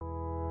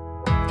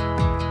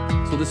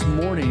this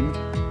morning,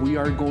 we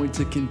are going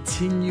to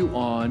continue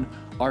on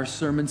our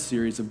sermon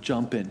series of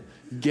Jump In,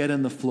 Get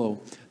in the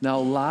Flow. Now,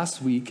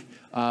 last week,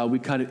 we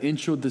kind of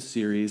introed the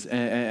series,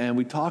 and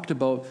we talked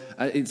about,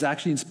 it's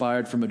actually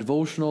inspired from a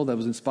devotional that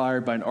was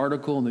inspired by an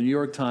article in the New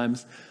York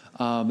Times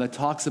that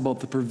talks about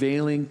the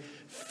prevailing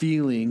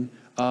feeling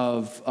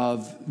of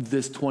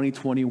this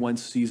 2021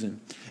 season.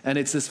 And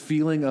it's this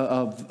feeling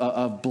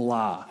of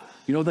blah.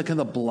 You know, the kind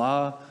of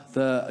blah,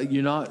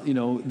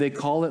 they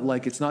call it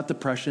like, it's not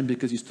depression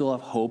because you still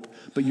have hope,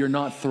 but you're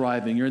not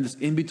thriving. You're in this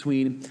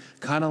in-between,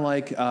 kind of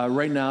like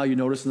right now you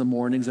notice in the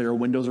mornings that your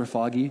windows are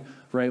foggy,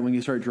 right? When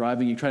you start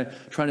driving, you trying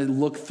to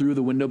look through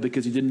the window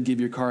because you didn't give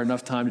your car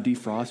enough time to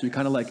defrost. You're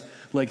kind of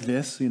like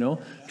this, trying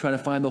to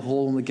find the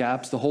hole in the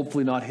gaps to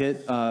hopefully not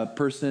hit a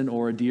person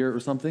or a deer or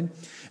something.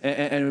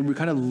 And we're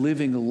kind of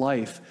living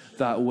life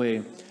that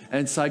way.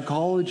 And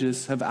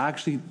psychologists have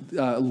actually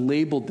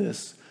labeled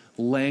this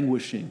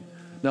languishing.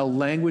 Now,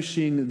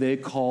 languishing, they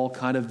call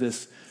kind of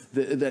this,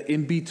 the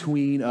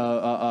in-between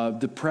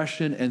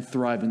depression and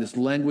thriving, this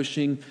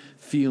languishing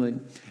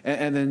feeling.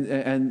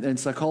 And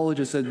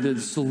psychologists said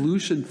the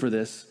solution for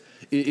this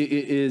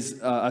is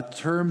a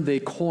term they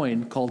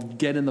coined called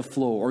get in the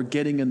flow, or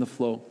getting in the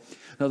flow.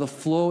 Now, the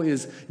flow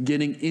is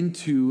getting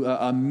into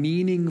a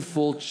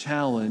meaningful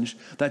challenge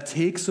that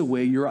takes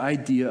away your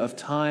idea of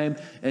time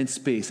and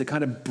space. It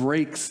kind of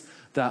breaks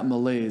that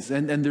malaise.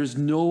 And there's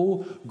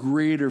no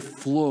greater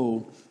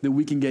flow that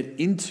we can get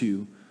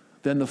into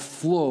than the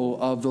flow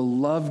of the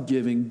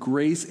love-giving,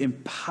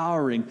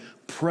 grace-empowering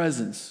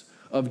presence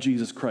of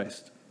Jesus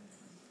Christ.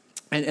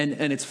 And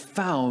it's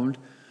found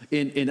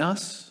in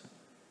us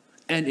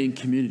and in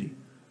community.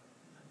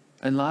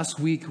 And last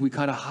week, we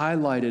kind of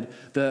highlighted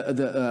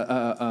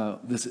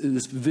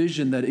this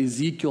vision that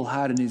Ezekiel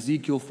had in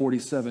Ezekiel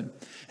 47.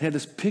 It had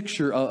this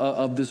picture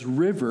of this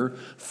river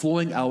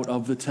flowing out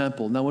of the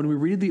temple. Now, when we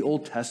read the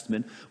Old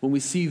Testament, when we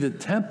see the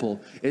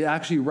temple, it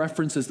actually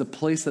references the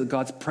place that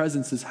God's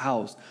presence is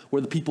housed,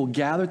 where the people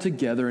gather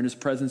together and his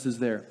presence is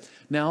there.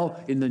 Now,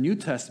 in the New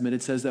Testament,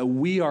 it says that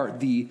we are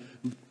the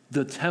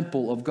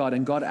temple of God,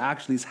 and God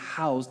actually is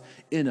housed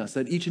in us,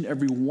 that each and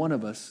every one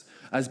of us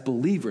as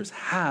believers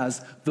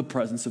has the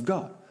presence of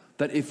God.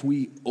 That if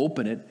we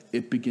open it,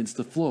 it begins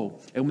to flow.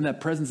 And when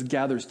that presence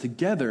gathers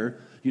together,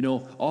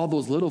 all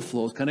those little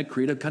flows kind of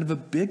create a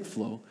big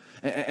flow.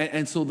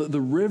 And so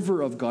the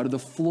river of God, or the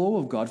flow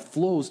of God,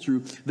 flows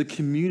through the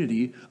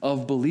community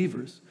of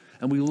believers.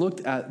 And we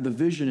looked at the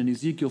vision in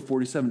Ezekiel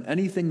 47.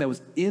 Anything that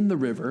was in the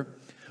river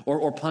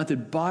or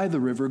planted by the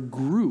river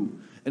grew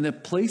in the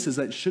places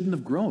that shouldn't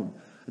have grown.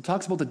 It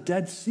talks about the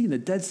Dead Sea, and the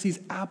Dead Sea is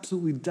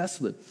absolutely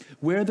desolate.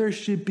 Where there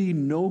should be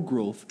no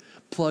growth,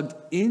 plugged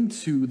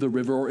into the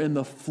river or in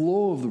the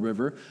flow of the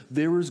river,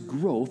 there is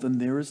growth and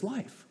there is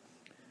life.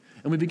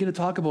 And we begin to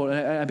talk about,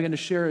 and I began to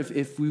share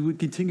if we would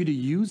continue to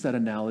use that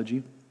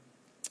analogy,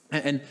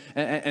 and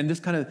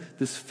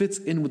this fits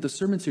in with the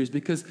sermon series,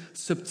 because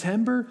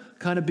September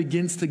kind of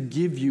begins to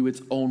give you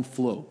its own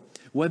flow.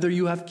 Whether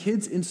you have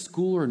kids in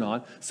school or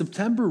not,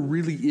 September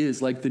really is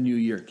like the new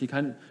year.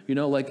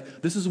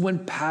 This is when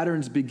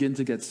patterns begin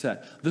to get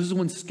set. This is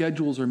when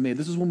schedules are made.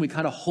 This is when we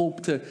kind of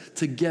hope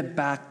to get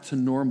back to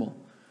normal,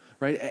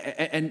 right?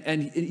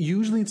 And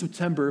usually in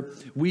September,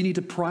 we need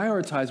to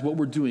prioritize what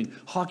we're doing.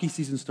 Hockey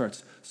season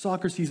starts,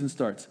 soccer season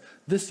starts,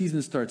 this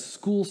season starts,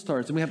 school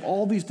starts, and we have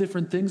all these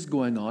different things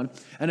going on.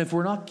 And if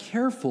we're not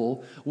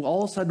careful,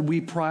 all of a sudden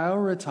we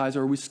prioritize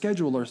or we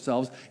schedule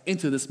ourselves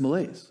into this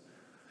malaise,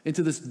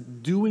 into this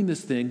doing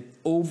this thing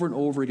over and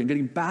over again,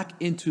 getting back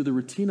into the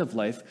routine of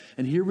life.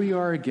 And here we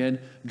are again,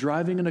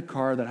 driving in a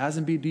car that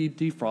hasn't been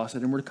defrosted,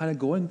 and we're kind of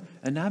going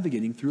and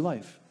navigating through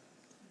life.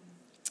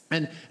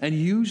 And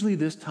usually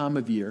this time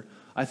of year,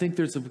 I think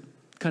there's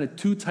kind of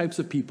two types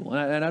of people.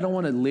 And I don't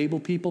want to label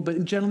people,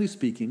 but generally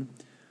speaking,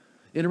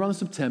 in around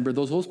September,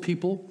 those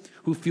people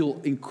who feel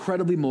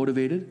incredibly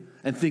motivated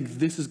and think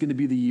this is going to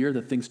be the year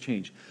that things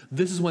change.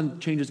 This is when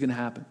change is going to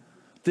happen.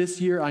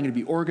 This year, I'm going to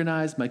be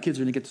organized. My kids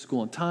are going to get to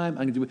school on time.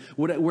 I'm going to do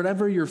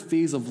whatever your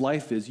phase of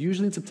life is.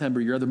 Usually in September,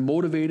 you're either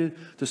motivated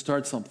to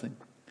start something.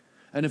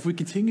 And if we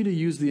continue to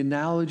use the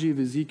analogy of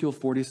Ezekiel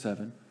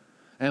 47,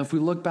 and if we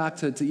look back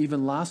to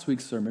even last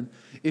week's sermon,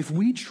 if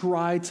we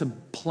try to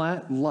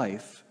plant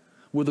life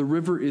where the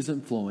river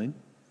isn't flowing,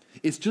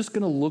 it's just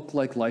going to look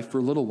like life for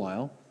a little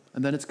while,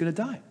 and then it's going to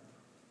die.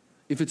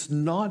 If it's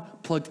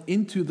not plugged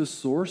into the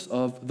source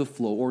of the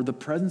flow or the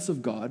presence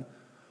of God,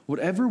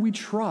 whatever we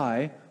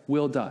try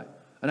will die.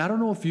 And I don't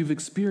know if you've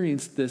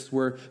experienced this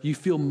where you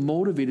feel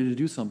motivated to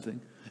do something,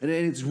 and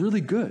it's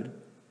really good.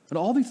 And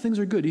all these things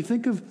are good. You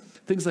think of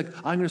things like,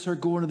 I'm going to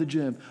start going to the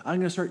gym. I'm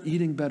going to start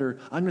eating better.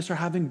 I'm going to start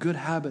having good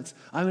habits.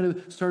 I'm going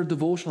to start a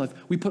devotional life.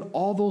 We put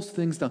all those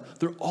things down.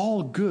 They're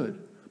all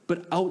good.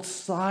 But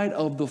outside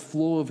of the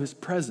flow of his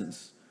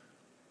presence,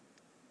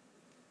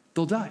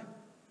 they'll die.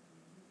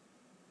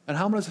 And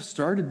how many of us have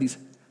started these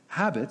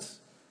habits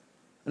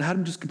and had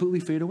them just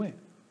completely fade away?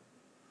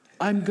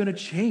 I'm going to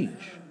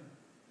change.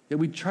 Yet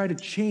we try to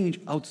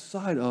change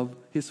outside of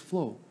his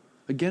flow.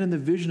 Again, in the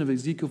vision of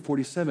Ezekiel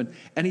 47,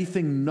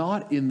 anything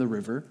not in the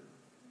river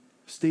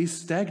stays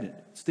stagnant,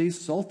 stays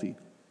salty,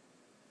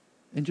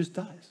 and just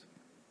dies.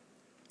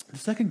 The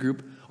second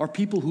group are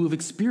people who have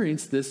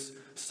experienced this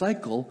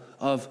cycle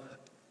of,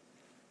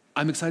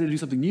 I'm excited to do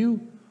something new,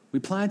 we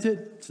plant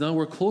it, so now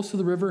we're close to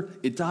the river,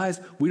 it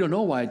dies, we don't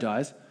know why it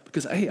dies,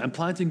 because, hey, I'm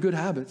planting good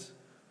habits.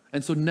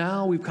 And so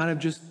now we've kind of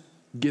just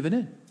given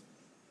in.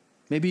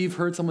 Maybe you've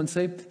heard someone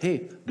say,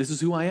 hey, this is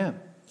who I am.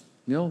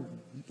 You know,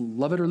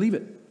 love it or leave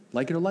it.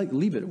 Like it or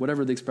leave it,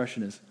 whatever the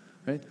expression is,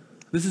 right?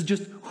 This is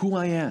just who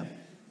I am.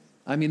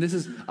 I mean,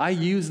 I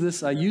used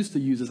to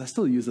use this, I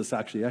still use this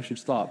actually, I should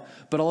stop,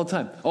 but all the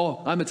time.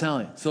 Oh, I'm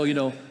Italian,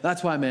 so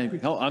that's why I'm angry.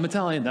 Oh, I'm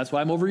Italian, that's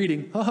why I'm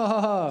overeating. Ha ha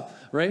ha ha,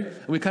 right?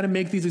 And we kind of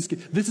make these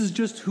excuses. This is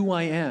just who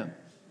I am.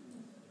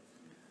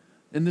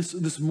 And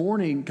this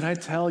morning, can I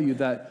tell you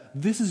that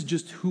this is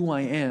just who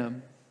I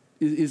am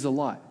is a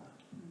lie.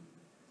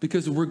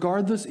 Because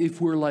regardless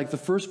if we're like the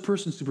first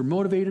person super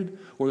motivated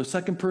or the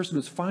second person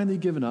who's finally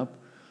given up,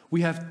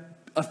 we have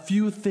a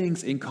few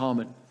things in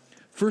common.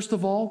 First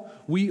of all,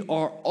 we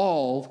are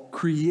all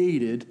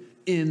created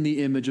in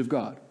the image of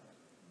God.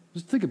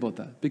 Just think about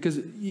that. Because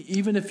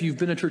even if you've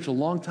been in church a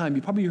long time,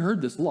 you probably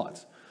heard this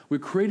lots. We're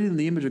created in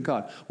the image of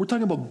God. We're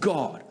talking about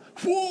God.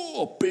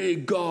 Whoa,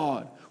 big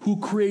God,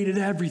 who created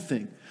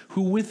everything,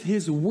 who with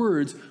his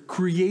words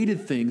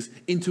created things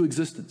into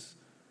existence.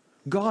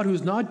 God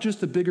who's not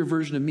just a bigger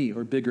version of me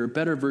or bigger,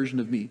 better version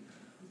of me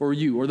or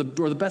you or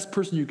the best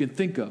person you can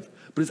think of,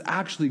 but is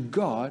actually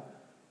God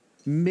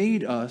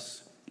made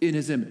us in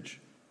his image.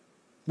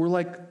 We're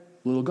like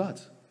little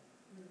gods.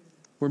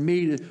 We're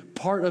made,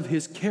 part of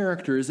his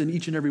character is in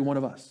each and every one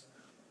of us.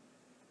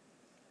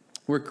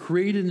 We're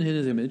created in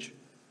his image,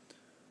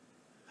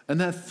 and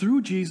that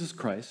through Jesus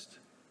Christ,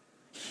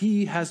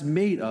 he has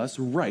made us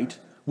right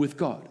with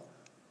God.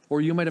 Or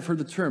you might have heard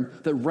the term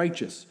that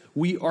righteous.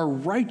 We are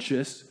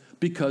righteous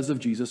because of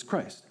Jesus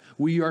Christ.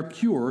 We are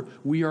pure,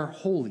 we are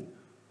holy.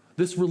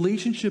 This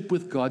relationship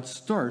with God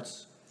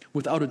starts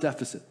without a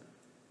deficit.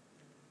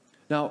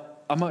 Now,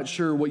 I'm not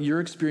sure what your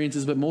experience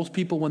is, but most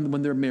people,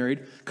 when they're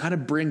married, kind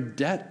of bring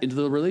debt into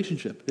the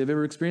relationship. Have you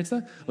ever experienced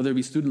that? Whether it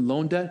be student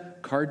loan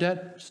debt, car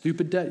debt,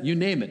 stupid debt, you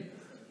name it,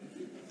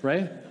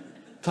 right?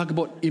 Talk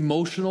about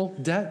emotional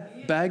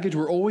debt, baggage.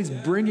 We're always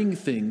bringing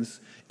things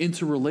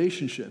into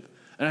relationship.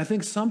 And I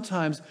think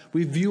sometimes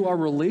we view our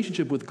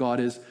relationship with God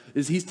as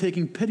he's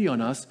taking pity on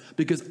us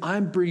because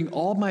I'm bringing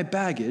all my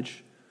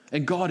baggage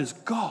and God is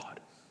God.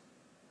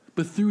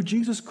 But through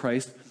Jesus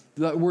Christ,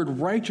 that word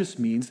righteous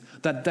means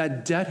that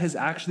debt has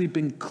actually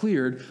been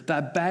cleared,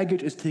 that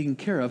baggage is taken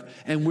care of,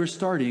 and we're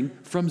starting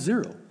from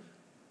zero. Wouldn't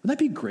that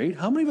be great?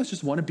 How many of us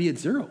just want to be at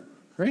zero,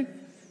 right?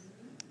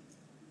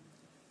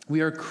 We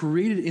are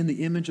created in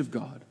the image of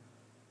God,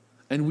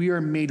 and we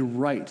are made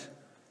right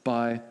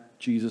by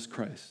Jesus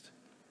Christ.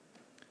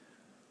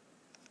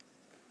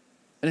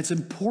 And it's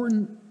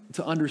important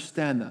to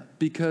understand that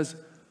because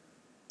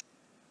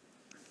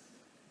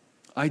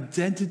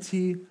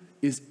identity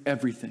is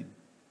everything.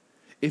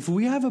 If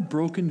we have a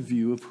broken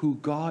view of who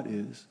God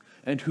is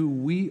and who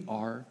we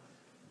are,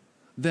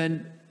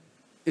 then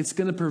it's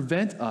going to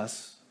prevent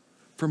us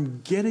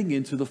from getting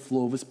into the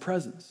flow of his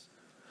presence.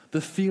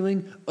 The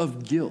feeling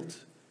of guilt,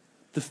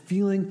 the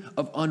feeling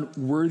of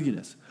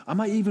unworthiness. Am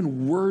I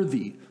even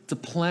worthy to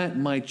plant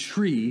my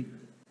tree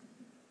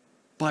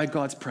by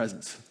God's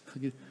presence?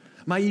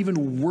 Am I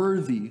even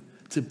worthy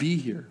to be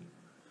here?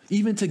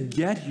 Even to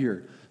get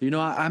here?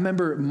 I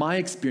remember my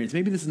experience.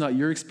 Maybe this is not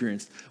your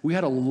experience. We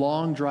had a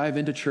long drive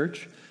into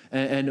church,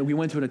 and we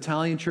went to an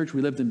Italian church.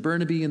 We lived in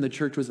Burnaby, and the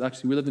church was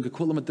we lived in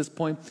Coquitlam at this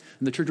point,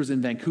 and the church was in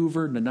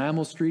Vancouver,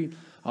 Nanaimo Street.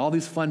 All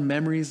these fun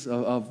memories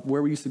of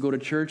where we used to go to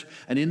church.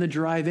 And in the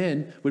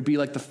drive-in would be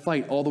like the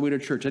fight all the way to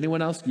church.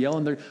 Anyone else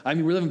yelling there? I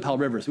mean, we live in Pal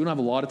River, so we don't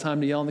have a lot of time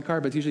to yell in the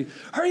car, but it's usually,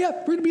 hurry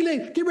up, we're going to be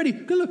late, get ready,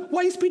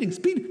 why are you speeding?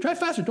 Speed, drive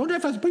faster, don't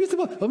drive faster, put your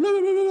seatbelt, blah, blah, blah,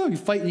 blah, blah. You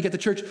fight, and you get to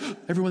church,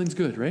 everything's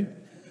good, right?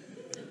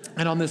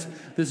 And on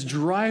this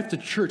drive to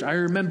church, I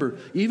remember,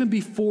 even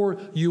before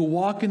you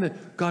walk in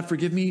God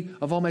forgive me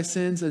of all my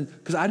sins, and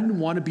because I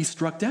didn't want to be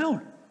struck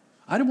down.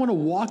 I didn't want to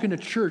walk into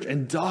church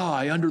and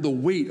die under the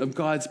weight of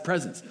God's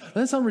presence. Doesn't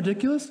that sound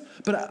ridiculous?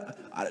 But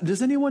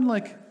does anyone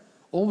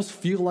almost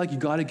feel like you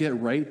got to get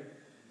right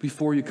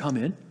before you come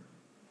in?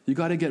 You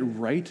got to get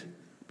right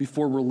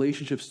before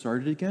relationships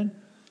started again?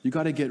 You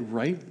got to get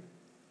right?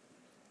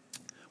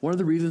 One of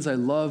the reasons I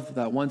love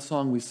that one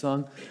song we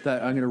sung,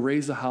 that I'm going to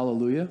raise a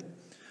hallelujah,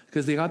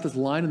 because they got this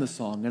line in the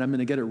song, and I'm going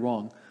to get it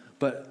wrong,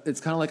 but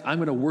it's kind of like, I'm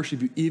going to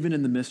worship you even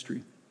in the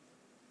mystery.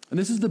 And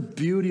this is the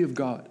beauty of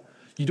God.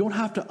 You don't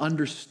have to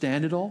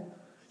understand it all.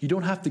 You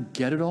don't have to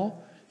get it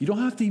all. You don't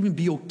have to even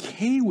be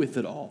okay with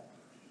it all.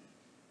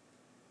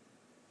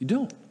 You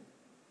don't.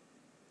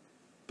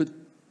 But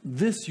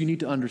this you need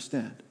to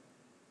understand.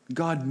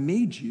 God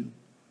made you,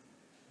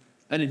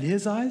 and in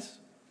his eyes,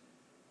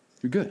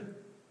 you're good.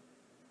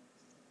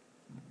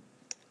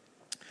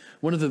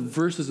 One of the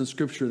verses in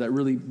Scripture that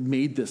really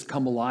made this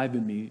come alive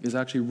in me is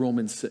actually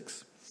Romans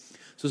 6.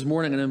 So this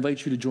morning, I'm going to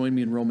invite you to join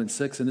me in Romans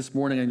 6. And this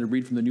morning, I'm going to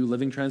read from the New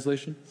Living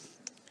Translation.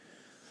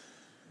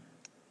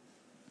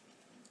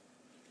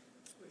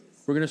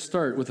 We're going to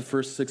start with the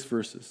first 6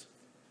 verses.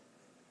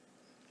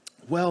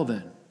 Well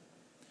then,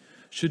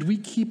 should we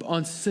keep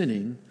on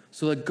sinning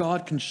so that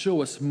God can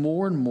show us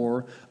more and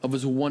more of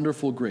his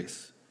wonderful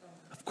grace?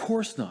 Of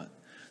course not.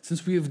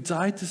 Since we have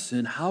died to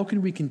sin, how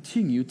can we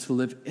continue to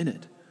live in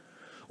it?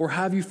 Or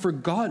have you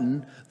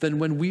forgotten that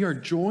when we are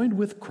joined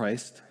with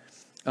Christ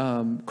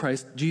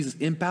Jesus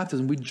in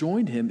baptism, we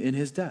joined him in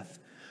his death?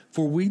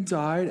 For we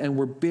died and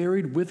were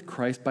buried with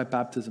Christ by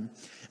baptism.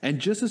 And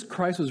just as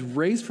Christ was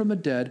raised from the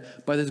dead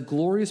by this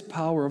glorious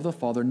power of the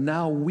Father,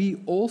 now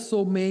we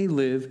also may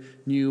live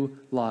new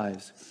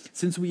lives.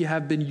 Since we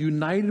have been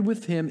united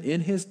with him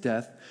in his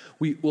death,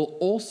 we will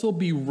also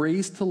be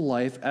raised to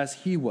life as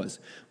he was.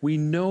 We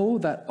know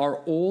that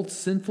our old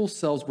sinful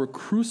selves were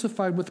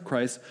crucified with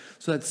Christ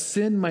so that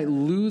sin might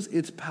lose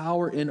its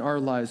power in our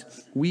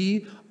lives.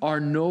 We are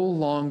no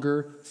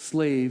longer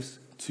slaves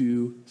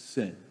to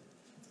sin.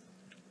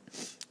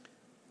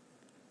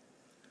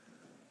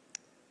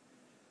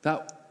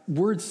 That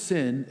word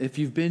sin, if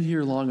you've been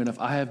here long enough,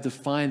 I have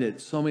defined it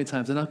so many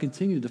times, and I'll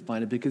continue to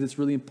define it because it's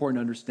really important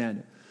to understand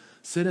it.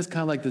 Sin is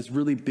kind of like this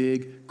really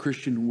big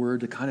Christian word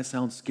that kind of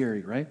sounds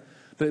scary, right?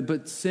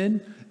 But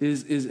sin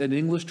is an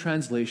English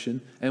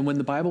translation, and when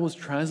the Bible was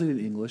translated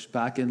in English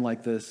back in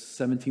like the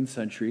 17th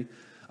century,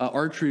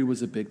 archery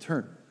was a big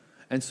term.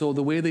 And so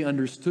the way they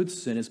understood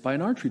sin is by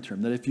an archery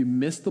term, that if you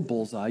missed the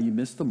bullseye, you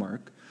missed the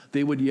mark,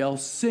 they would yell,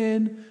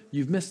 "Sin,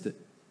 you've missed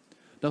it."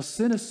 Now,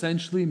 sin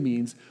essentially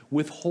means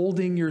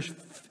withholding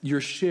your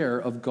share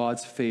of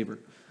God's favor.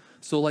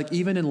 So like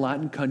even in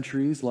Latin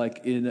countries, like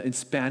in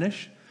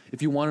Spanish,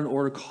 if you wanted to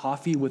order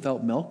coffee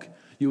without milk,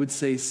 you would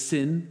say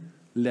sin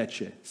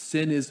leche.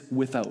 Sin is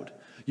without.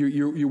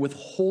 You're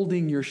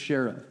withholding your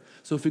share of.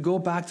 So if you go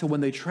back to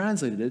when they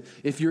translated it,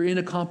 if you're in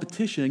a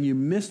competition and you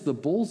miss the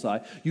bullseye,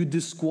 you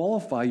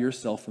disqualify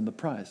yourself from the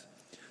prize.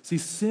 See,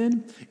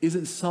 sin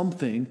isn't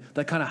something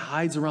that kind of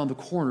hides around the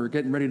corner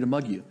getting ready to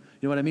mug you.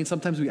 You know what I mean?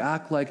 Sometimes we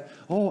act like,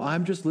 oh,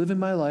 I'm just living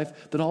my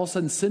life. Then all of a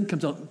sudden sin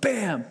comes out.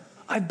 Bam!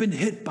 I've been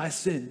hit by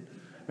sin.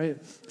 Right?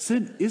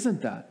 Sin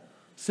isn't that.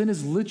 Sin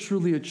is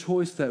literally a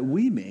choice that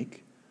we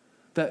make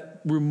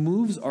that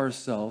removes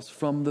ourselves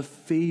from the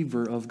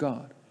favor of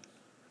God.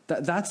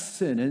 That's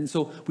sin. And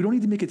so we don't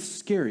need to make it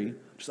scary.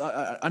 Just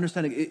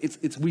understanding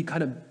it's we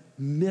kind of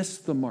miss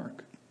the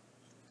mark.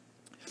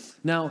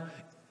 Now,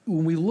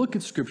 when we look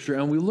at Scripture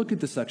and we look at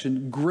this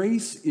section,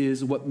 grace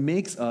is what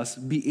makes us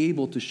be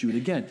able to shoot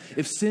again.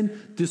 If sin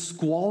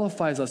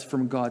disqualifies us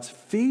from God's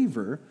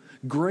favor,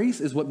 grace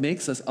is what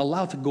makes us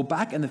allowed to go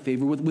back in the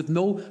favor with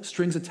no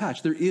strings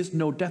attached. There is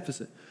no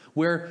deficit.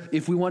 Where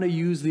if we want to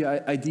use the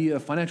idea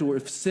of financial, where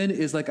if sin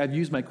is like I've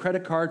used my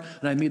credit card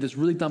and I made this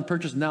really dumb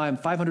purchase, now I'm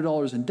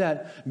 $500 in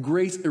debt,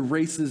 grace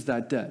erases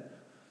that debt.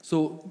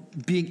 So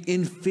being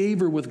in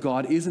favor with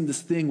God isn't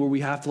this thing where we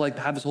have to like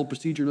have this whole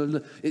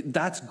procedure.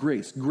 That's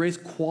grace. Grace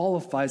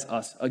qualifies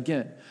us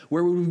again.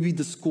 Where we would be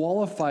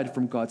disqualified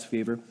from God's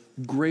favor,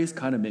 grace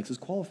kind of makes us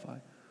qualify.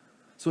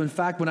 So in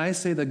fact, when I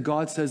say that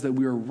God says that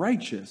we are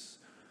righteous,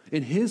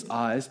 in his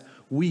eyes,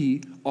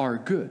 we are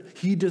good.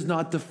 He does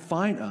not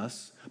define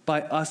us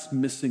by us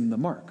missing the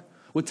mark.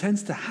 What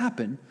tends to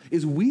happen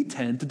is we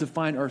tend to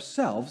define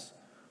ourselves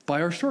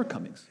by our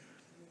shortcomings.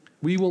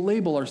 We will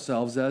label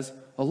ourselves as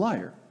a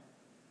liar.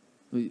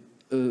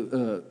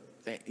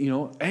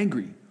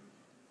 Angry.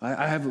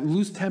 I have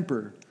loose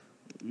temper.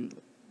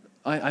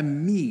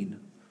 I'm mean.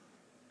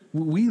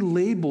 We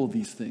label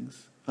these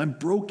things. I'm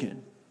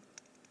broken.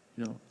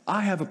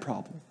 I have a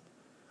problem.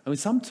 I mean,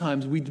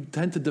 sometimes we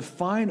tend to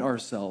define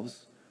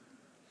ourselves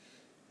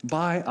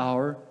by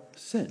our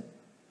sin.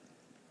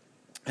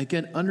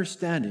 Again,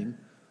 understanding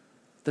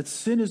that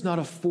sin is not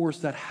a force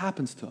that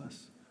happens to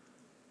us.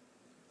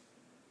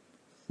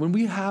 When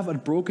we have a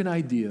broken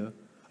idea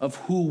of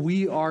who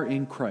we are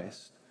in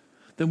Christ,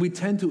 then we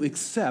tend to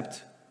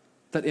accept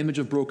that image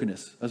of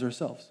brokenness as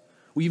ourselves.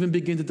 We even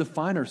begin to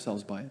define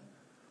ourselves by it.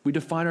 We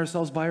define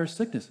ourselves by our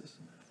sicknesses.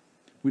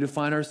 We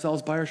define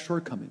ourselves by our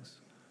shortcomings.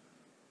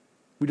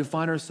 We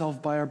define ourselves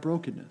by our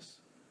brokenness.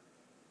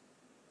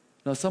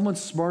 Now, someone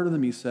smarter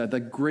than me said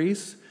that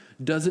grace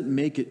doesn't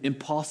make it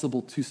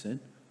impossible to sin,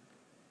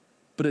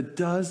 but it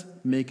does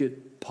make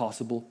it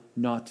possible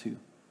not to.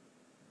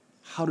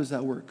 How does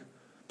that work?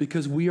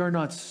 Because we are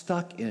not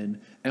stuck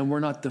in and we're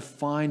not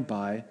defined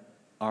by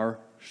our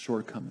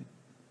shortcoming.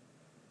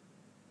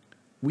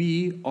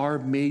 We are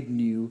made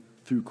new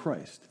through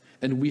Christ,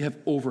 and we have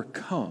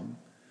overcome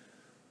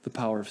the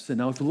power of sin.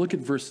 Now, if you look at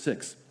verse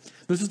 6,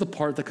 this is the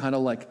part that kind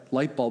of like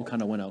light bulb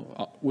kind of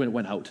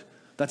went out.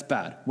 That's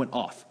bad. Went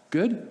off.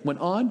 Good. Went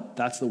on.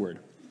 That's the word.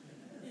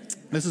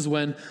 This is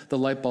when the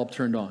light bulb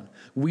turned on.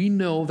 We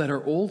know that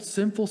our old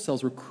sinful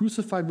selves were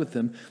crucified with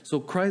him, so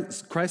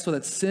Christ so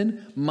that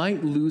sin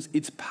might lose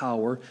its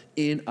power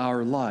in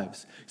our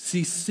lives.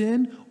 See,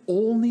 sin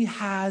only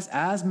has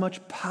as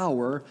much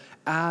power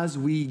as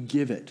we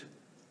give it.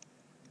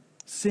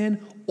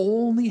 Sin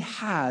only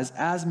has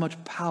as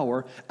much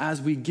power as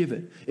we give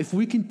it. If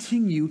we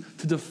continue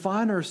to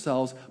define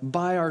ourselves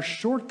by our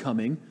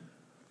shortcoming,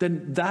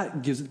 then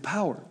that gives it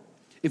power.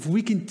 If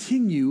we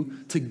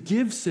continue to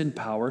give sin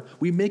power,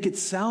 we make it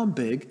sound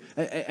big,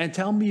 and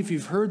tell me if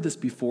you've heard this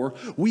before,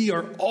 we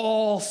are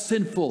all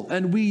sinful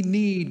and we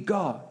need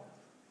God,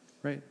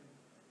 right?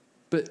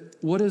 But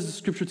what does the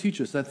scripture teach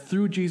us? That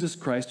through Jesus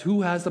Christ,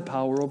 who has the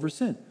power over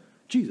sin?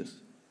 Jesus.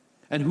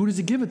 And who does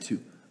he give it to?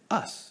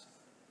 Us.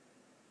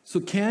 So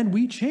can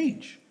we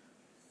change?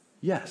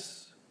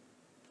 Yes.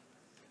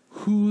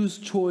 Whose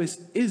choice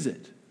is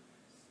it?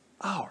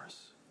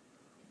 Ours.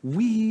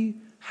 We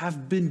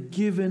have been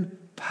given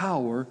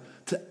power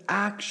to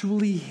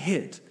actually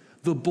hit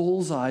the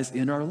bullseyes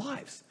in our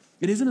lives.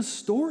 It isn't a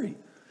story.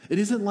 It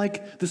isn't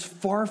like this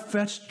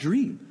far-fetched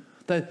dream.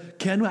 That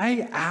can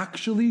I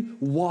actually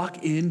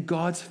walk in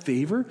God's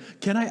favor?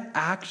 Can I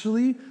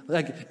actually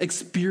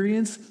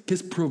experience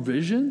his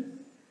provision?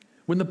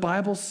 When the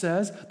Bible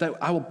says that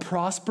I will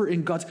prosper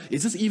in God's,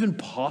 is this even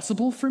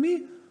possible for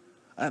me?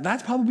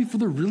 That's probably for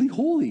the really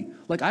holy.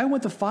 Like I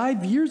went to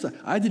 5 years,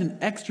 I did an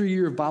extra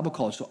year of Bible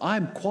college, so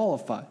I'm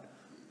qualified.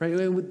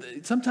 Right?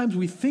 Sometimes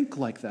we think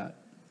like that.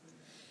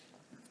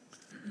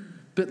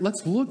 But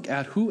let's look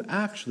at who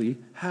actually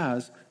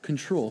has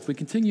control. If we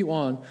continue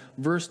on,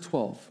 verse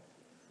 12.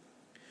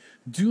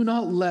 Do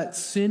not let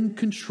sin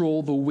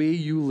control the way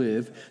you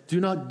live.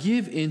 Do not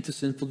give in to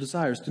sinful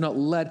desires. Do not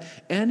let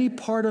any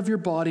part of your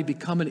body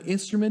become an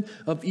instrument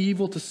of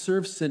evil to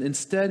serve sin.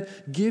 Instead,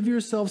 give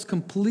yourselves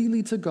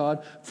completely to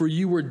God, for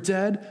you were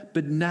dead,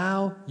 but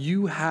now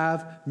you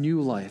have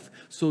new life.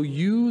 So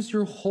use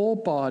your whole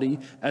body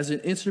as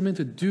an instrument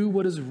to do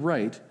what is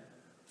right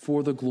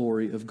for the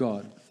glory of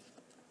God.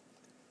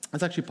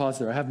 Let's actually pause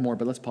there. I have more,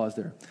 but let's pause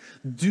there.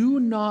 Do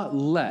not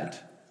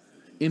let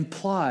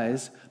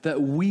implies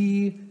that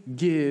we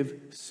give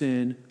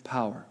sin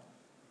power.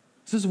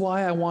 This is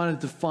why I wanted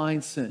to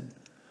define sin.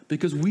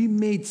 Because we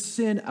made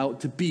sin out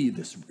to be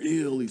this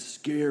really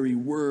scary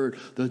word,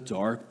 the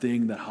dark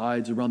thing that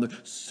hides around the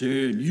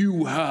sin.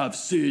 You have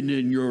sin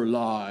in your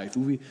life.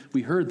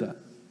 We heard that.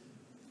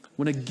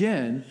 When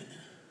again,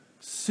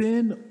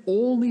 sin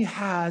only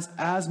has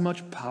as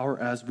much power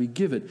as we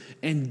give it.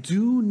 And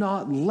do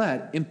not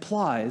let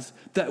implies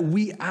that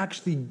we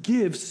actually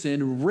give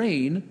sin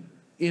reign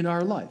in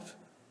our life.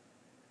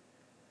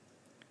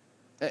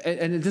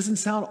 And it doesn't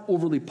sound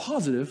overly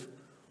positive,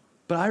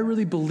 but I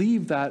really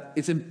believe that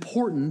it's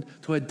important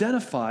to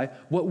identify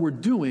what we're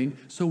doing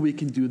so we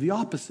can do the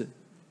opposite.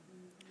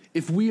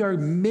 If we are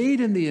made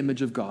in the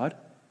image of God,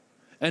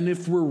 and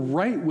if we're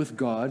right with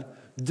God,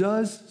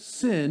 does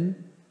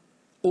sin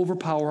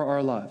overpower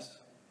our lives?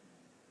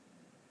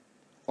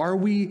 Are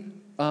we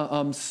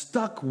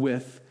stuck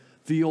with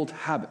the old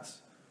habits?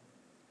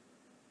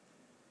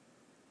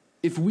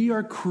 If we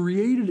are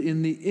created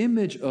in the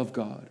image of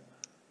God,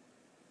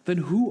 then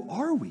who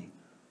are we?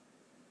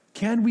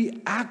 Can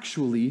we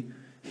actually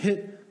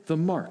hit the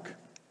mark?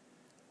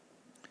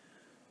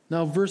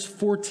 Now, verse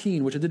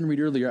 14, which I didn't read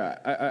earlier,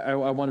 I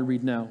want to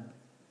read now.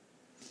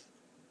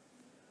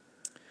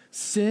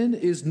 Sin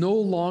is no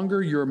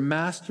longer your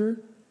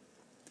master,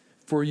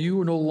 for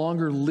you no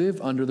longer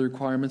live under the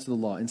requirements of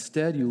the law.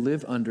 Instead, you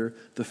live under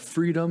the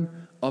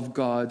freedom of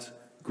God's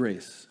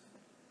grace.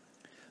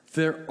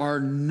 There are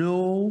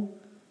no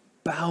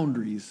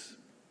boundaries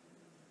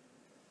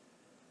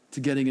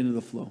to getting into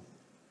the flow.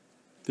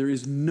 There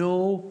is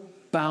no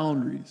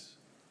boundaries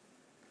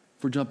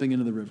for jumping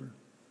into the river.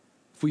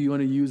 If we want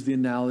to use the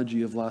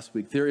analogy of last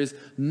week, there is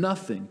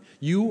nothing.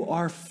 You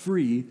are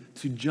free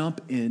to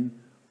jump in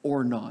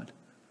or not.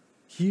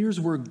 Here's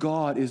where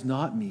God is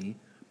not me,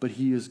 but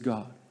he is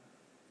God.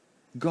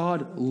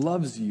 God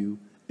loves you,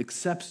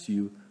 accepts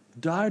you,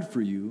 died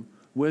for you,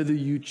 whether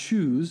you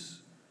choose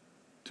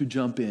to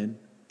jump in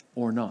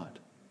or not.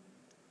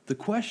 The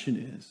question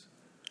is,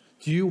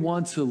 do you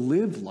want to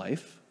live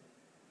life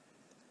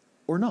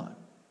or not?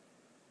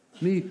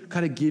 Let me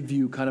kind of give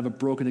you kind of a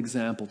broken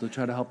example to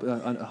try to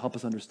help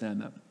us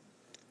understand that.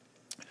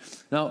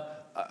 Now,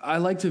 I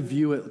like to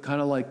view it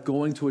kind of like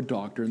going to a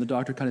doctor, and the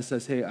doctor kind of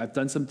says, hey, I've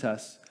done some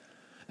tests,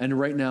 and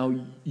right now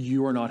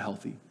you are not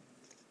healthy.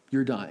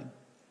 You're dying.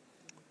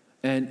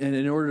 And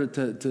in order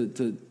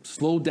to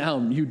slow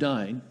down you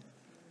dying,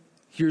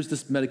 here's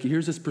this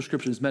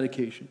prescription, this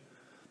medication,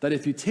 that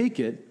if you take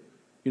it,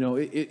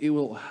 it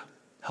will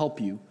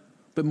help you.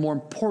 But more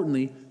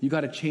importantly, you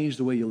got to change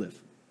the way you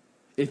live.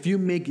 If you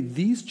make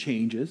these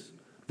changes,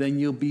 then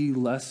you'll be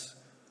less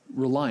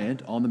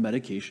reliant on the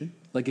medication.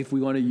 Like if we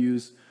want to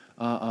use,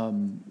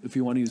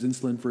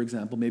 insulin, for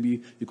example,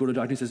 maybe you go to a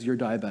doctor and says you're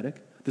diabetic.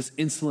 This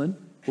insulin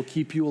will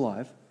keep you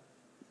alive.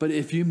 But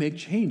if you make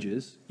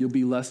changes, you'll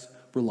be less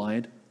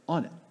reliant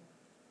on it.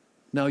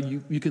 Now,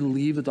 you can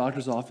leave the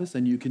doctor's office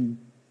and you can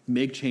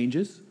make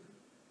changes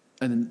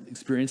and then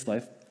experience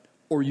life,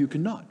 or you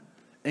cannot.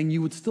 And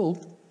you would still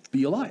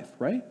be alive,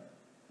 right?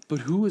 But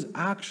who is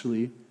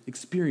actually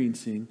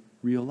experiencing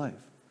real life?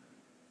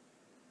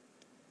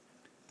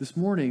 This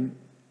morning,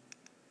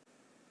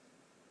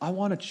 I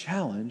want to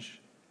challenge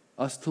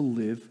us to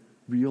live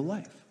real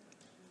life.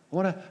 I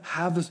want to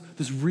have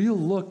this real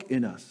look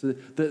in us,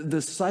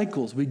 the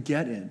cycles we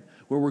get in,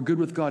 where we're good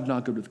with God,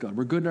 not good with God.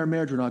 We're good in our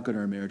marriage, we're not good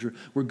in our marriage.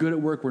 We're good at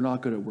work, we're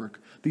not good at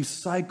work. These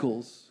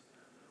cycles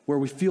where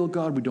we feel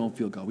God, we don't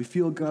feel God. We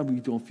feel God, we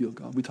don't feel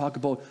God. We talk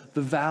about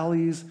the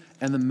valleys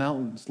and the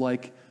mountains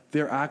like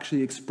they're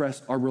actually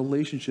express our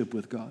relationship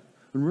with God.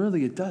 And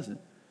really it doesn't.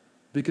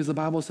 Because the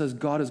Bible says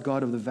God is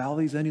God of the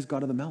valleys and he's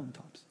God of the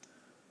mountaintops.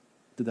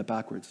 Did that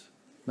backwards.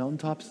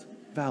 Mountaintops,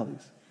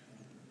 valleys.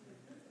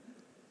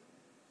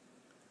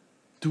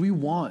 Do we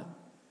want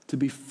to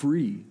be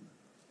free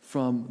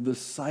from the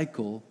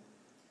cycle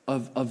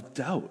of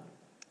doubt?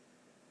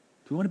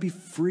 Do we want to be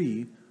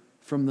free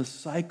from the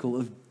cycle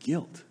of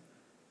guilt?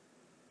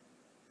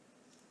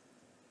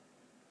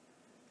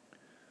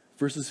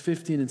 Verses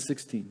 15 and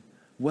 16.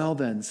 Well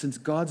then, since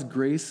God's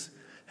grace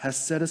has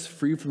set us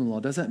free from the law,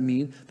 does that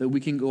mean that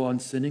we can go on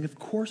sinning? Of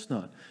course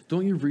not.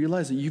 Don't you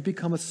realize that you've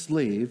become a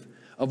slave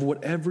of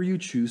whatever you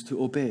choose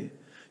to obey?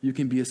 You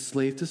can be a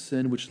slave to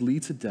sin, which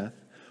leads to death,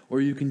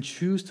 or you can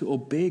choose to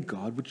obey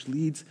God, which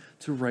leads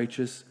to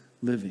righteous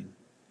living.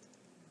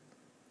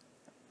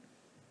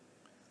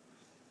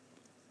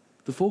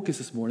 The focus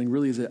this morning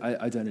really is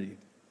identity.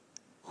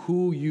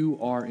 Who you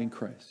are in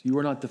Christ. You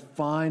are not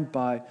defined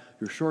by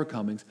your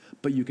shortcomings,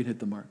 but you can hit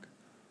the mark.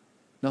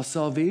 Now,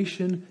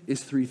 salvation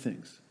is three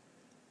things.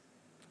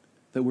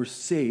 That we're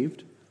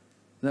saved.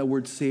 That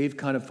word saved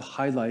kind of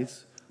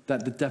highlights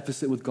that the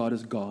deficit with God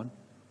is gone.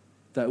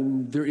 That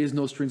there is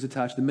no strings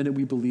attached the minute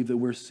we believe that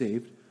we're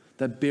saved.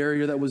 That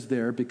barrier that was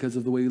there because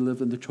of the way we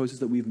live and the choices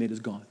that we've made is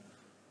gone.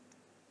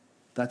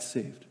 That's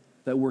saved.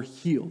 That we're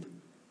healed.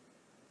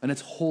 And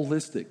it's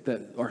holistic,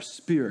 that our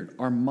spirit,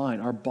 our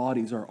mind, our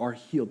bodies are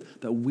healed.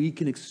 That we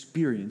can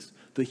experience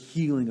the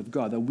healing of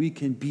God. That we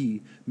can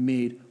be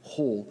made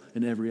whole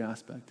in every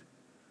aspect.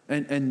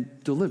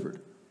 And delivered.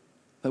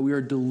 That we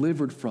are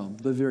delivered from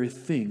the very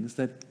things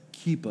that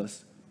keep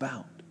us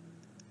bound.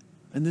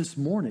 And this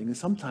morning, and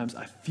sometimes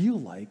I feel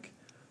like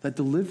that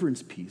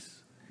deliverance piece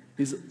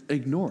is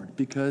ignored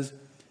because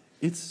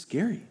it's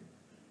scary.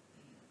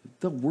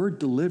 The word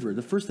delivered,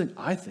 the first thing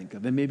I think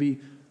of, and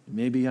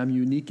maybe I'm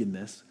unique in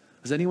this,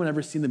 has anyone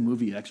ever seen the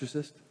movie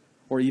Exorcist?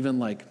 Or even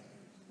like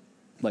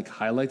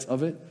highlights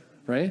of it,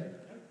 right?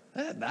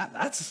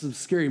 That's a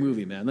scary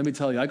movie, man. Let me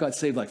tell you, I got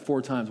saved like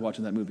 4 times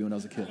watching that movie when I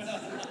was a kid.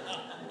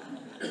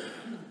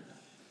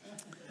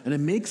 And it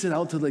makes it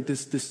out to like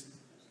this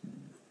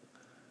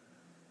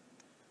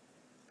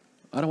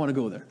I don't want to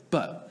go there,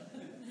 but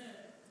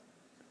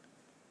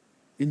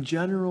in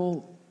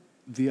general,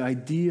 the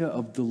idea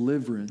of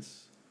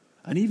deliverance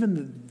and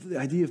even the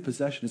idea of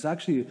possession is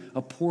actually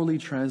a poorly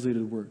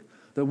translated word.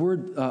 The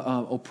word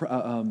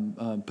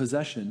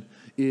possession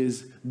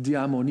is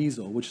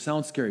diamonizo, which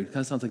sounds scary. It kind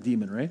of sounds like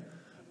demon, right?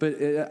 But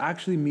it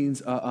actually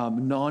means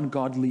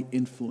non-godly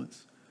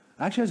influence.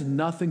 It actually has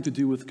nothing to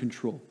do with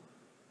control.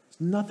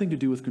 It's nothing to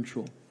do with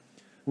control.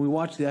 When we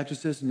watch The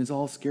Exorcist and it's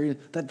all scary,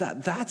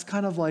 that's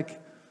kind of like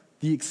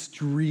the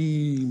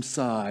extreme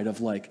side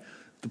of like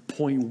the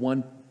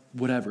 0.1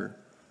 whatever.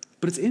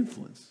 But it's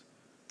influence.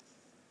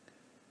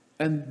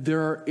 And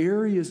there are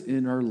areas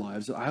in our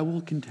lives that I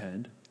will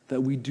contend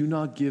that we do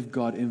not give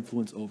God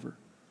influence over.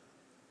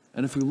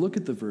 And if we look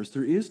at the verse,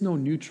 there is no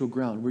neutral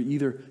ground. We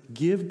either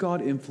give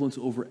God influence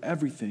over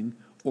everything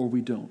or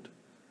we don't.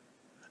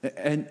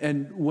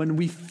 And when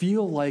we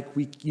feel like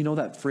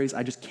that phrase,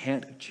 I just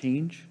can't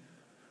change,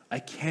 I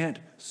can't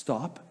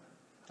stop,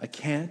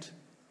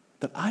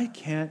 that I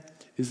can't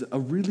is a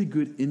really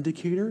good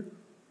indicator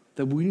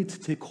that we need to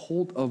take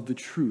hold of the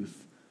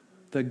truth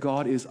that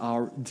God is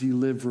our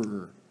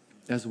deliverer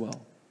as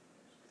well.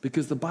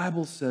 Because the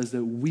Bible says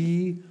that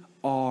we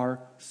are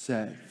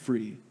set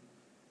free.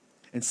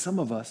 And some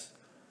of us,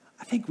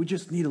 I think we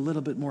just need a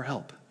little bit more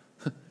help.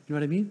 You know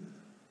what I mean?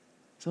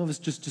 Some of us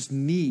just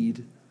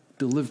need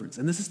deliverance.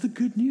 And this is the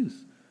good news.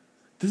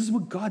 This is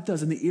what God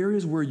does in the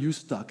areas where you're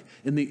stuck,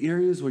 in the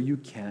areas where you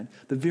can't,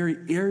 the very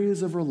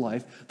areas of our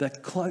life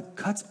that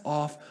cuts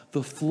off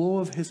the flow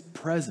of his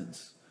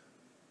presence.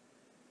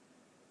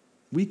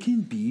 We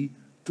can be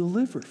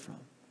delivered from.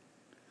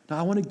 Now,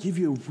 I want to give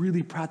you a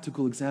really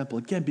practical example,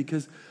 again,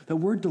 because the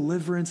word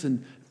deliverance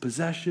and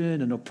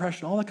possession and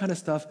oppression, all that kind of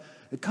stuff,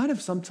 it kind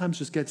of sometimes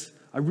just gets,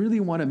 I really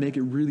want to make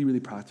it really, really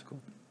practical.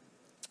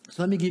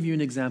 So let me give you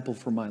an example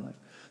from my life,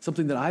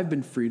 something that I've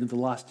been freed in the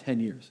last 10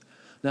 years.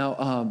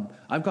 Now,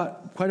 I've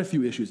got quite a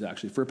few issues,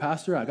 actually. For a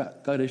pastor, I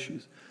got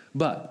issues.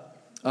 But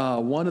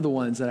one of the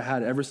ones that I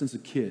had ever since a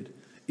kid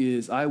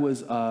is I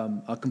was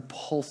a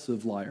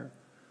compulsive liar.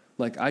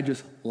 Like, I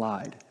just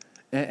lied.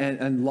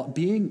 And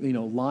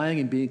being,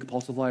 lying and being a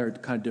compulsive liar are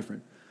kind of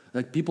different.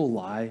 Like, people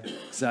lie,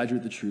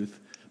 exaggerate the truth.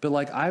 But,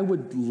 like, I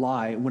would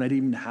lie when I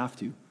didn't even have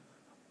to.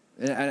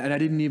 And I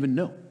didn't even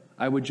know.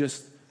 I would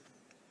just,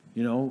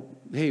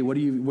 hey, what are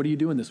you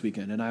doing this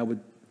weekend? And I would,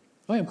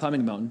 I'm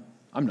climbing a mountain.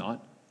 I'm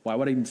not. Why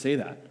would I even say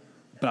that?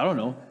 But I don't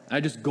know.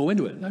 I just go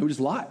into it. And I would just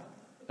lie.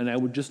 And I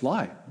would just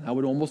lie. I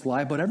would almost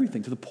lie about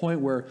everything to the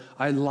point where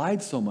I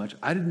lied so much,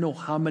 I didn't know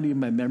how many of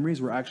my memories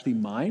were actually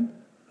mine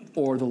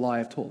or the lie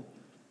I've told.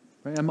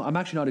 Right? I'm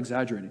actually not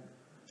exaggerating.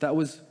 I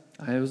was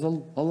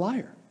a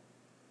liar.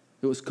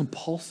 It was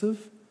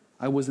compulsive.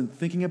 I wasn't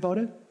thinking about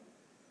it.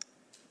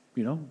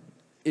 And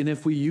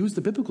if we use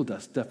the biblical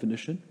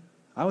definition,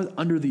 I was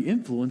under the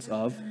influence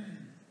of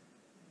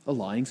a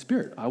lying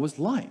spirit. I was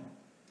lying.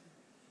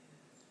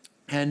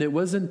 And it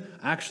wasn't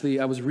actually,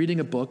 I was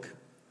reading a book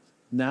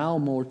now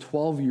more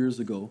 12 years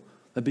ago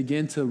that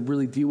began to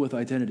really deal with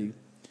identity.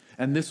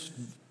 And this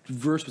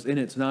verse was in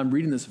it. So now I'm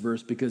reading this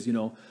verse because,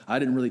 I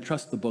didn't really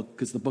trust the book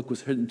because the book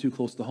was hitting too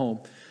close to home.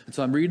 And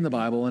so I'm reading the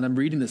Bible and I'm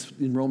reading this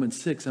in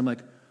Romans 6. I'm like,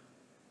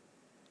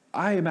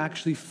 I am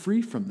actually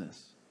free from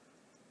this.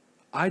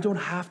 I don't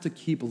have to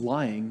keep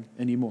lying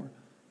anymore.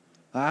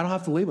 I don't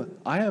have to label it.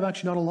 I am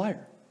actually not a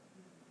liar.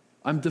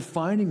 I'm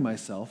defining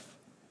myself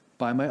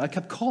I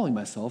kept calling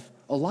myself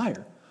a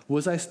liar.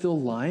 Was I still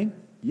lying?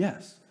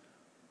 Yes.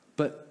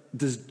 But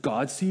does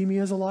God see me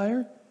as a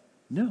liar?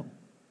 No.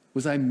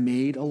 Was I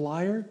made a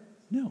liar?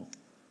 No.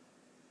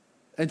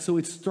 And so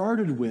it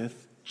started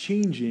with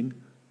changing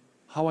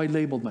how I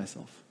labeled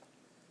myself.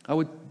 I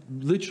would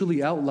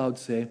literally out loud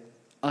say,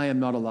 I am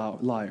not a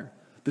liar.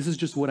 This is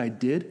just what I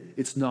did.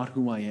 It's not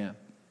who I am.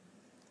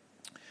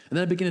 And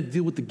then I began to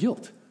deal with the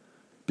guilt.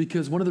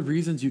 Because one of the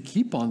reasons you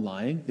keep on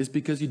lying is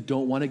because you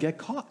don't want to get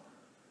caught.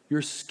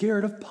 You're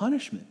scared of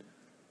punishment.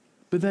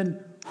 But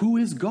then, who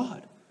is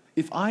God?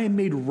 If I am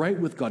made right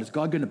with God, is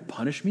God going to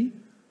punish me?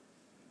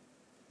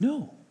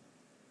 No.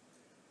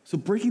 So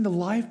breaking the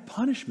lie of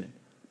punishment,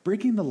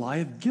 breaking the lie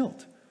of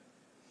guilt.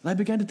 And I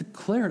began to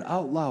declare it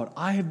out loud.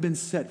 I have been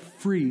set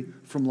free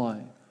from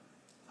lying.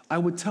 I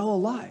would tell a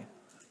lie,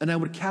 and I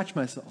would catch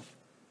myself.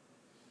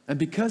 And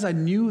because I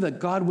knew that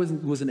God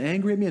wasn't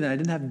angry at me and I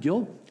didn't have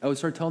guilt, I would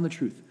start telling the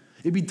truth.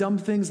 It'd be dumb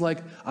things like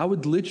I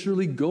would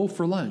literally go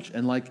for lunch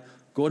and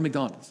go to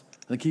McDonald's.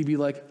 And he'd be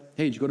like,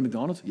 hey, did you go to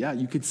McDonald's? Yeah,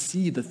 you could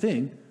see the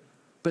thing.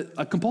 But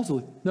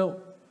compulsively,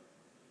 no.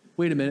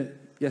 Wait a minute.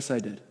 Yes, I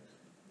did.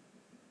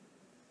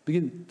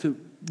 Begin to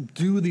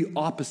do the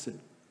opposite.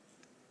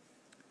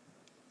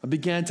 I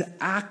began to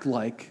act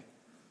like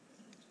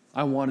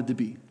I wanted to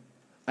be.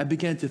 I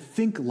began to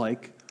think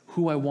like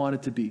who I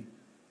wanted to be.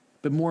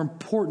 But more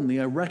importantly,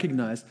 I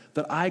recognized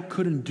that I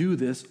couldn't do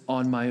this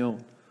on my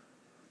own.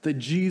 That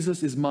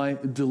Jesus is my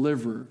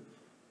deliverer.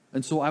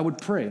 And so I would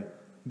pray,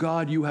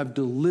 God, you have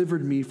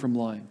delivered me from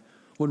lying.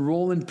 When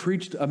Roland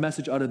preached a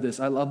message out of this,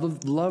 I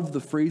love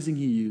the phrasing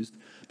he used,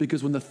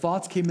 because when the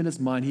thoughts came in his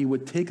mind, he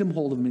would take them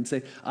hold of him and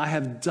say, I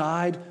have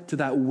died to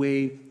that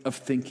way of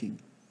thinking.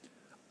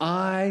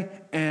 I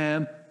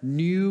am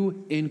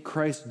new in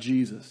Christ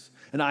Jesus.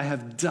 And I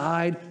have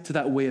died to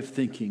that way of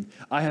thinking.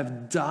 I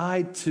have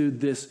died to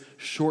this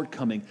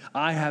shortcoming.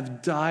 I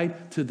have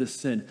died to the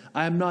sin.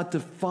 I am not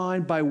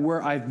defined by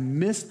where I've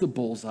missed the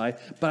bullseye,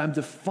 but I'm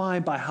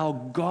defined by how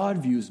God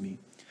views me.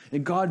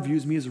 And God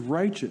views me as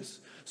righteous,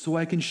 so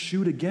I can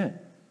shoot again.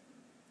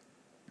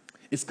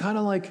 It's kind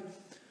of like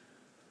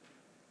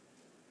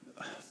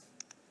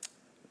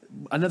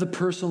another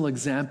personal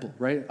example,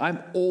 right?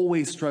 I'm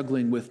always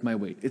struggling with my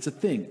weight. It's a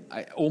thing.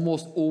 I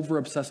almost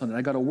over-obsess on it.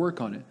 I got to work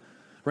on it.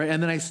 Right?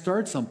 And then I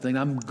start something,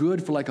 I'm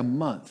good for a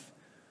month.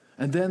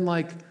 And then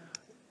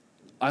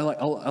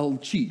I'll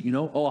cheat,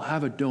 I'll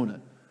have a donut.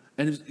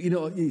 And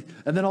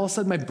and then all of a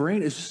sudden my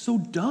brain is so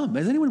dumb.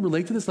 Does anyone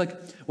relate to this?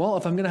 Well,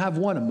 if I'm going to have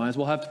one, I might as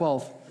well have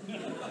 12.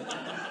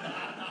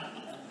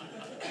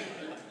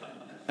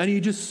 And you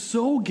just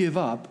so give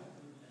up.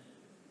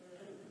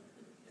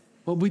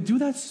 But we do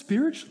that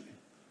spiritually.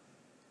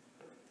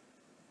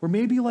 Or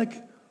maybe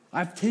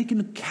I've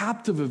taken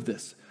captive of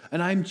this.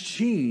 And I'm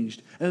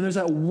changed. And there's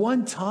that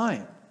one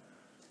time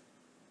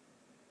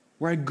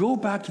where I go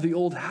back to the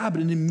old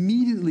habit and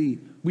immediately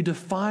we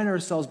define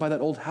ourselves by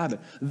that old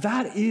habit.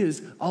 That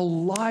is a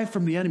lie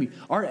from the enemy.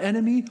 Our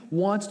enemy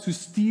wants to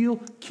steal,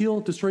 kill,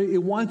 destroy.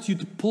 It wants you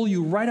to pull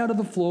you right out of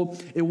the flow.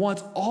 It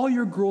wants all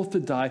your growth to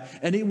die.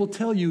 And it will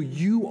tell you,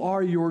 you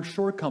are your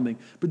shortcoming.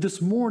 But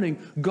this morning,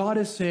 God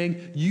is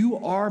saying, you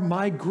are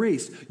my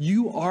grace.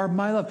 You are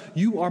my love.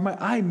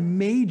 I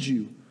made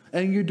you.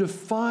 And you're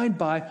defined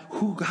by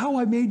how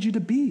I made you to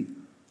be.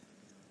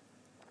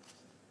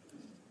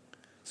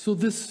 So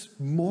this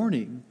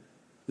morning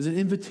is an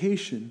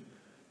invitation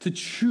to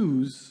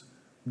choose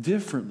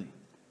differently,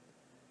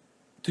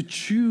 to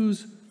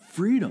choose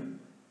freedom,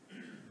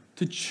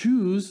 to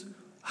choose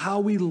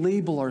how we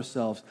label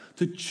ourselves,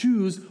 to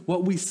choose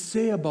what we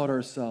say about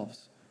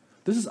ourselves.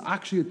 This is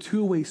actually a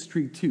two-way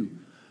street too.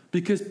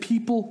 Because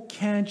people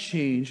can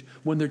change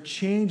when they're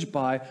changed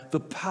by the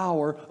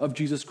power of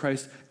Jesus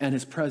Christ and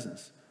his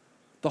presence.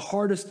 The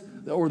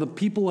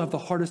people who have the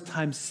hardest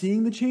time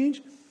seeing the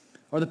change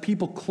are the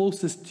people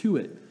closest to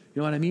it.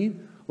 You know what I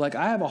mean?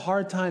 I have a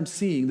hard time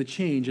seeing the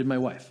change in my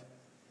wife.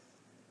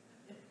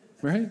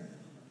 Right?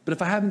 But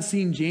if I haven't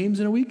seen James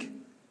in a week,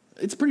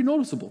 it's pretty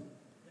noticeable.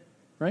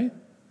 Right?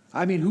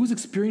 I mean, who's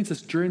experienced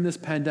this during this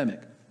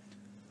pandemic?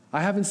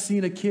 I haven't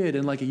seen a kid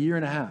in a year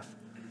and a half.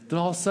 Then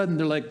all of a sudden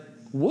they're like,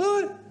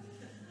 what?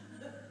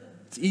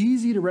 It's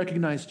easy to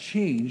recognize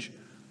change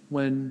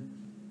when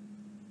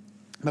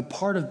But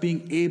part of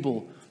being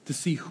able to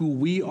see who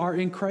we are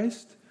in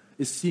Christ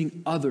is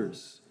seeing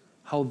others,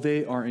 how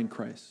they are in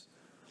Christ.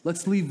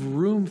 Let's leave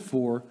room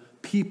for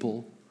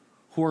people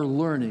who are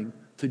learning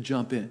to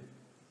jump in.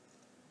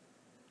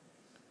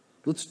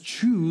 Let's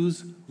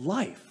choose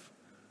life.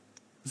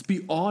 Let's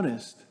be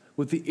honest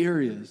with the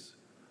areas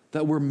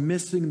that we're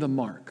missing the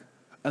mark.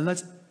 And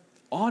let's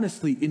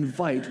honestly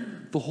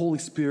invite the Holy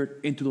Spirit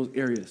into those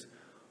areas.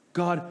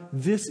 God,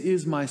 this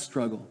is my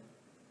struggle.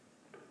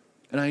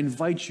 And I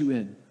invite you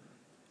in.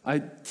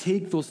 I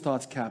take those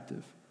thoughts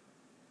captive.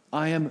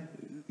 I am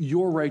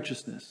your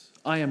righteousness.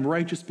 I am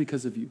righteous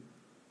because of you.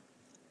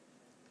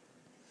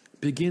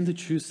 Begin to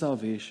choose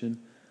salvation.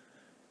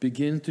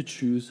 Begin to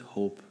choose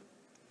hope.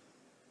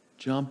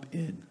 Jump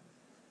in.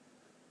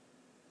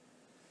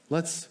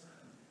 Let's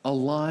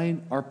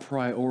align our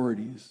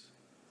priorities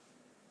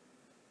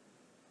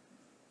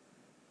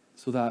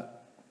so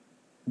that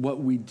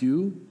what we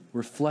do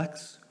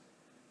reflects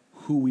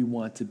who we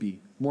want to be.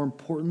 More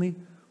importantly,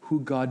 who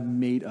God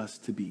made us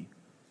to be.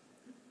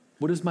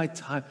 What is my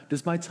time?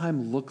 Does my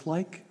time look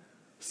like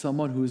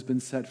someone who has been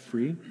set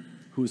free,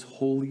 who is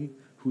holy,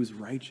 who is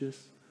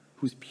righteous,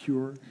 who's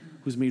pure,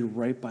 who's made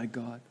right by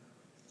God?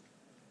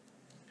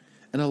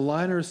 And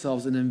align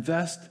ourselves and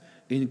invest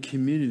in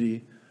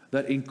community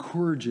that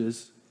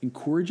encourages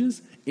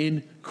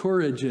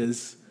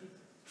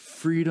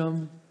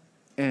freedom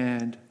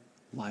and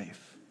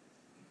life.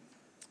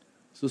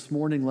 So this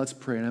morning, let's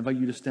pray, and I invite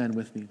you to stand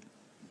with me.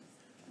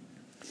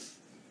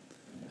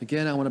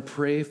 Again, I want to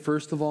pray,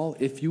 first of all,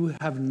 if you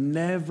have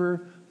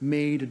never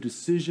made a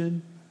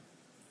decision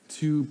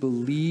to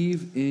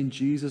believe in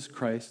Jesus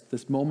Christ,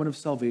 this moment of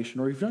salvation,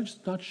 or if you're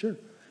just not sure,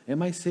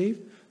 am I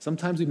saved?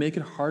 Sometimes we make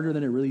it harder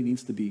than it really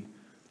needs to be.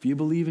 If you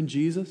believe in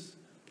Jesus,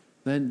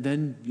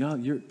 then you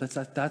know,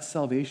 that's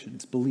salvation.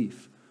 It's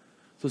belief.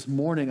 So this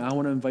morning, I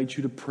want to invite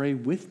you to pray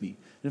with me.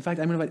 And in fact,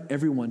 I'm going to invite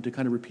everyone to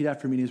kind of repeat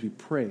after me as we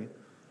pray.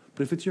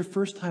 But if it's your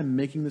first time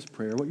making this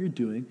prayer, what you're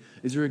doing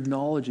is you're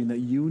acknowledging that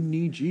you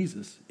need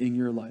Jesus in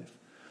your life,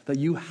 that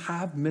you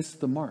have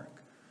missed the mark.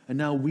 And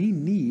now we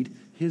need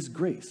his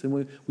grace.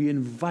 And we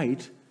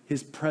invite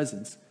his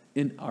presence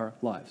in our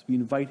lives. We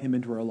invite him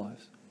into our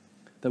lives,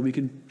 that we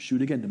can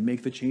shoot again, to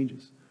make the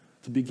changes,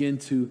 to begin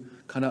to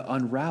kind of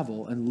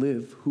unravel and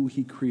live who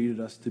he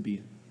created us to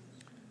be.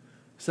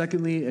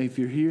 Secondly, if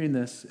you're hearing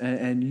this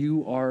and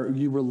you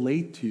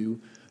relate to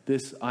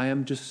this, I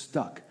am just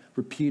stuck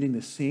repeating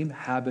the same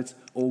habits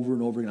over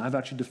and over again. I've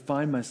actually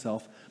defined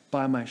myself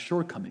by my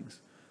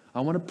shortcomings.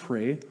 I want to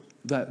pray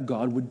that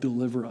God would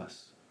deliver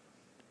us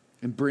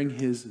and bring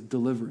his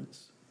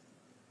deliverance.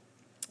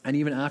 And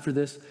even after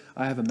this,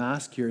 I have a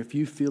mask here. If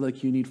you feel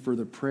like you need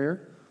further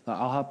prayer,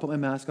 I'll put my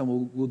mask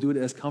on. We'll do it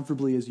as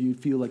comfortably as you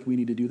feel like we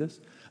need to do this.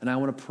 And I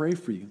want to pray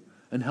for you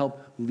and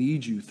help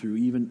lead you through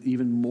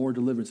even more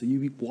deliverance, so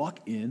you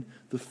walk in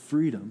the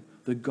freedom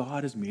that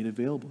God has made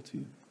available to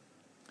you.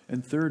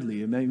 And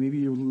thirdly, maybe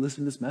you're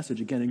listening to this message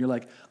again and you're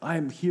like, I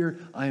am here,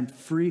 I am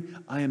free,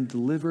 I am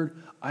delivered.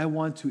 I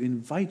want to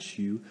invite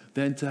you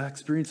then to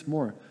experience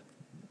more.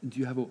 Do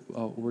you have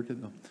a word?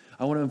 No.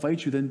 I want to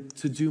invite you then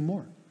to do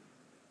more,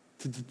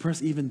 to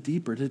press even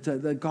deeper,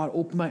 that God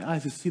open my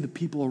eyes to see the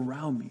people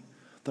around me,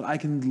 that I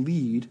can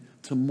lead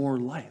to more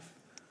life.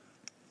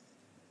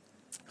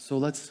 So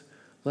let's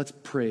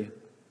pray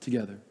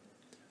together.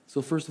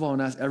 So first of all, I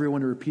want to ask everyone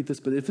to repeat this,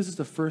 but if this is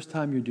the first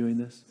time you're doing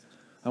this,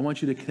 I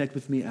want you to connect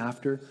with me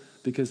after,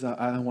 because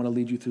I want to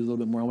lead you through a little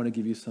bit more. I want to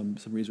give you some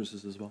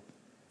resources as well.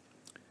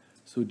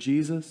 So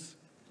Jesus,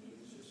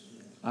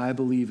 I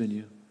believe in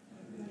you,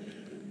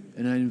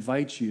 and I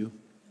invite you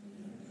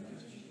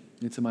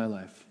into my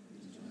life,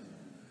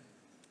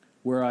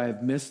 where I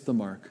have missed the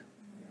mark.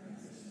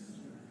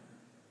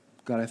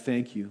 God, I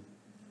thank you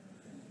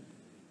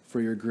for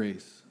your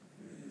grace.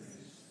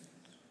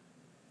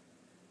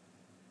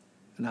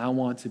 And I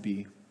want to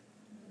be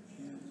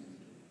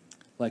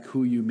like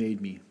who you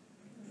made me.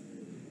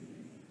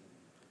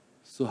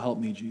 So help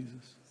me,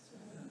 Jesus.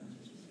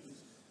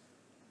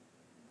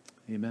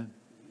 Amen.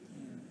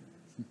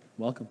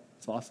 Welcome.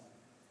 It's awesome.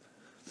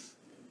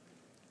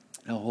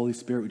 Now, Holy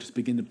Spirit, we just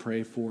begin to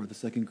pray for the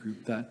second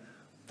group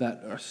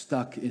that are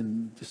stuck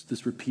in just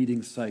this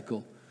repeating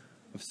cycle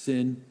of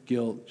sin,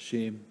 guilt,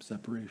 shame,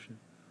 separation.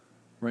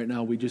 Right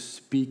now, we just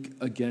speak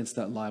against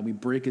that lie. We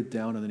break it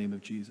down in the name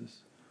of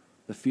Jesus.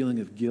 The feeling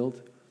of guilt,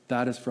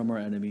 that is from our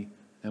enemy,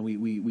 and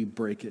we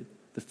break it.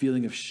 The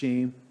feeling of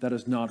shame, that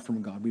is not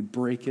from God. We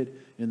break it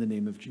in the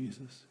name of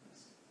Jesus.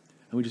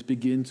 And we just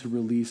begin to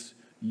release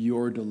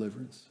your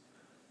deliverance.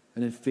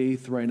 And in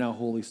faith right now,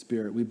 Holy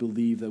Spirit, we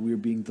believe that we are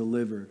being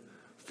delivered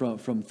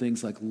from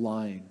things like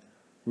lying.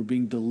 We're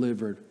being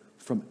delivered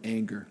from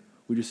anger.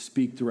 We just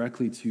speak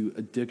directly to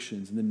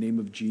addictions in the name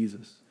of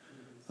Jesus.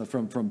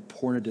 From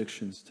porn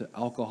addictions to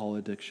alcohol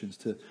addictions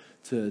to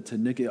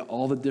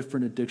all the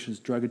different addictions,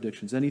 drug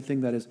addictions,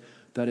 anything that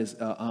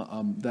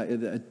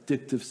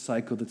addictive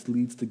cycle that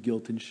leads to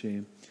guilt and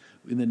shame.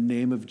 In the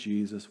name of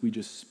Jesus, we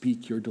just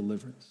speak your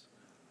deliverance.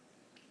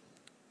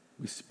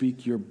 We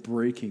speak you're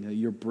breaking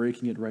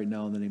it right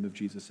now in the name of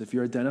Jesus. If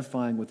you're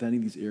identifying with any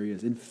of these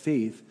areas in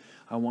faith,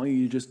 I want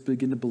you to just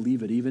begin to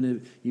believe it, even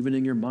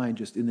in your mind,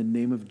 just in the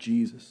name of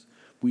Jesus.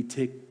 We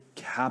take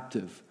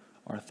captive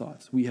our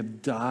thoughts. We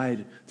have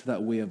died to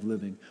that way of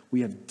living.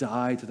 We have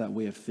died to that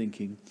way of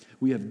thinking.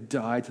 We have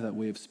died to that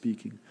way of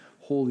speaking.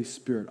 Holy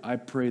Spirit, I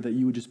pray that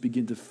you would just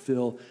begin to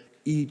fill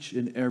each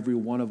and every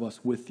one of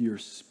us with your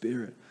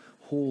Spirit.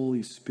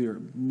 Holy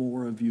Spirit,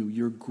 more of you,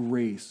 your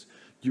grace,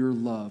 your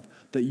love,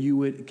 that you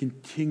would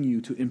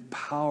continue to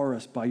empower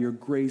us by your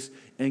grace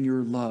and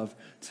your love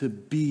to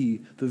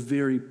be the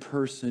very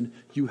person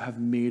you have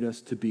made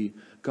us to be.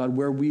 God,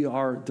 where we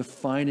are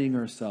defining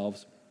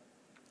ourselves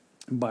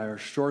by our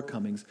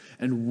shortcomings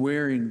and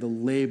wearing the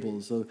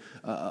labels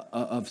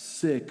of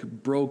sick,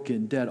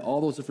 broken, dead,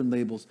 all those different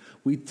labels,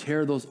 we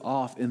tear those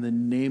off in the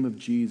name of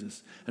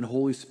Jesus. And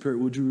Holy Spirit,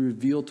 would you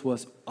reveal to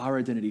us our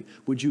identity?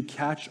 Would you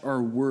catch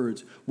our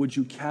words? Would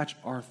you catch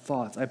our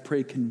thoughts? I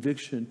pray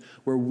conviction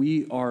where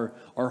we are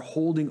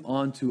holding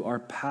on to our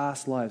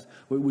past lives.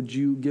 Would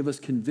you give us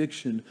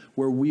conviction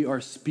where we are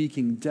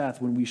speaking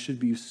death when we should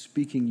be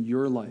speaking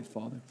your life,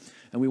 Father?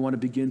 And we want to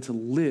begin to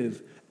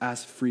live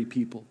as free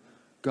people.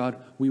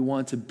 God, we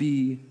want to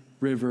be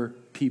river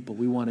people.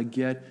 We want to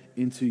get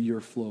into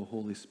your flow,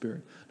 Holy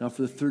Spirit. Now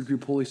for the third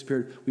group, Holy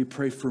Spirit, we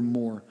pray for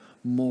more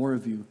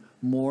of you,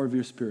 more of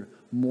your Spirit,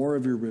 more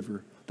of your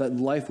river, that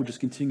life would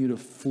just continue to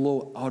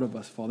flow out of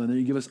us, Father. And that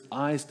you give us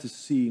eyes to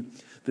see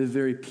the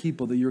very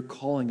people that you're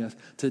calling us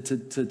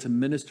to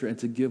minister and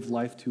to give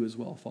life to as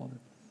well, Father.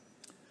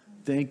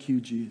 Thank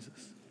you,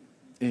 Jesus.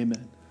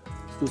 Amen.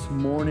 So this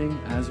morning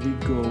as we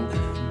go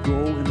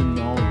in the